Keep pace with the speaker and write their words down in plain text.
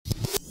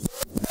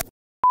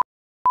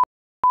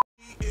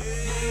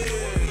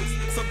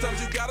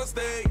sometimes you gotta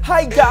stay.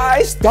 Hi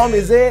guys, Stomp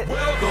is it?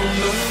 Welcome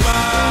to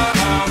my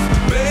house,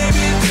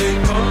 baby, take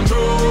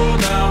control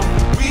now.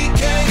 We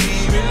can't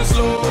even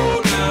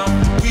slow down.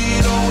 We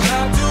don't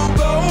have to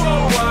go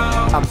a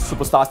while. I'm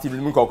superstar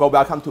Steven Lim.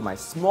 Welcome to my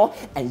small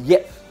and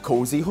yet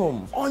cozy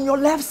home. On your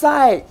left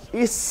side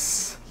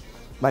is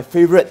my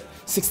favorite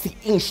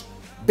 60-inch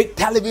big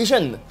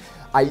television.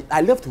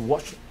 I love to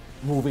watch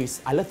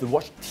movies. I love to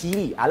watch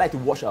TV. I like to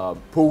watch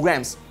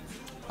programs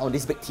on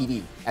this big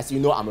TV. As you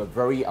know, I'm a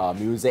very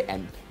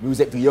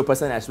music video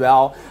person as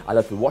well. I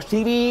love to watch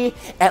TV.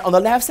 And on the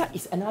left side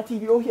is another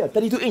TV over here,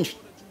 32-inch,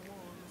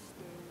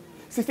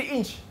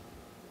 60-inch,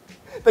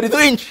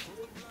 32-inch,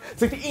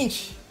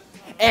 60-inch.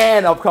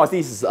 And of course,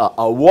 this is an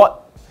award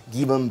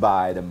given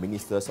by the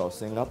Ministers of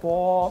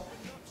Singapore.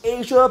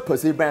 Asia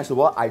Pacific Brands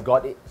Award. I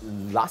got it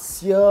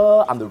last year.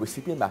 I'm the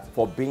recipient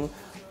for being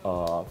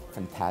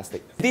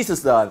fantastic. This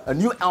is a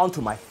new album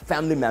to my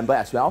family member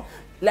as well.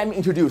 Let me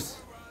introduce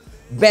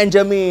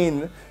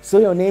Benjamin. So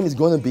your name is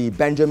going to be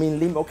Benjamin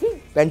Lim,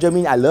 okay?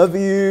 Benjamin, I love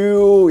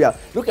you. Yeah,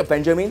 look at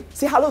Benjamin.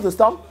 Say hello to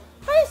Stomp.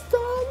 Hi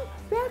Stomp.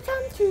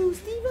 Welcome to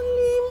Steven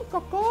Lim,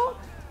 Koko.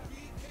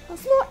 A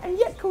small and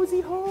yet cozy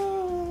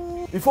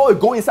home. Before we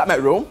go inside my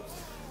room,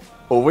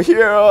 over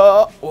here,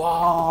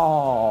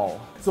 wow.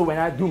 So when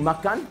I do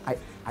makan, I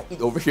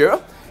eat over here,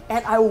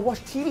 and I will watch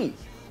TV,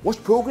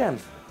 watch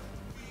programs.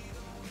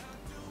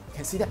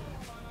 Can see that?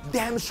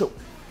 Damn show.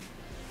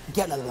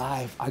 Get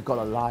Alive, I Got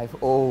Alive.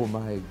 Oh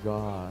my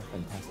god,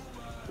 fantastic.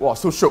 Wow,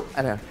 so shook.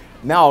 And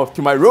now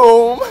to my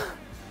room.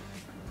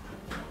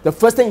 The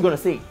first thing I'm gonna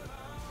say,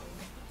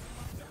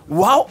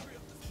 wow,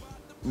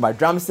 my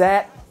drum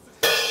set.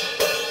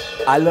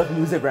 I love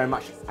music very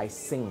much. I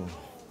sing,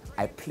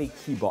 I play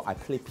keyboard, I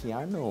play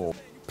piano.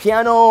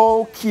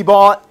 Piano,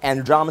 keyboard,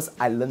 and drums,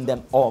 I learned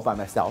them all by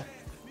myself.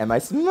 Am I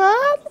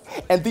smart?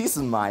 And this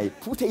is my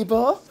pool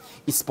table.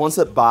 It's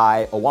sponsored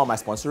by one of my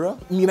sponsors.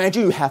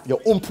 Imagine you have your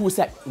own pool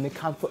set in the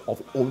comfort of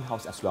your own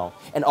house as well.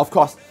 And of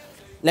course,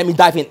 let me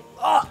dive in.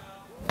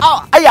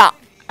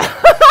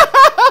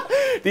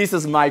 This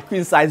is my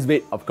queen size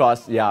bed, of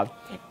course, yeah.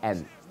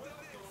 And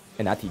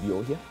another TV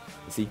over here,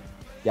 you see?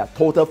 Yeah,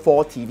 total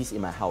 4 TVs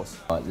in my house.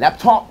 A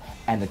laptop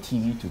and a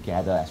TV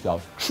together as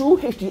well. True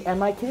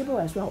HDMI cable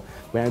as well.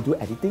 When I do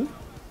editing,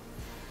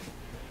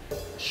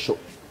 show,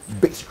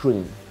 big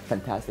screen,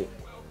 fantastic.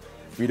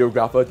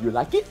 Videographer, do you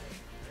like it?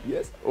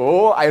 Yes.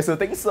 Oh, I also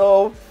think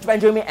so.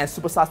 Benjamin and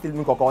superstar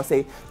Steven Lim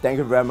say thank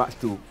you very much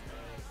to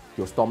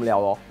your Stomp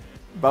Liao.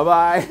 Bye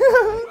bye.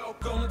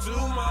 Welcome to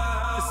my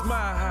house. It's my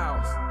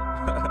house.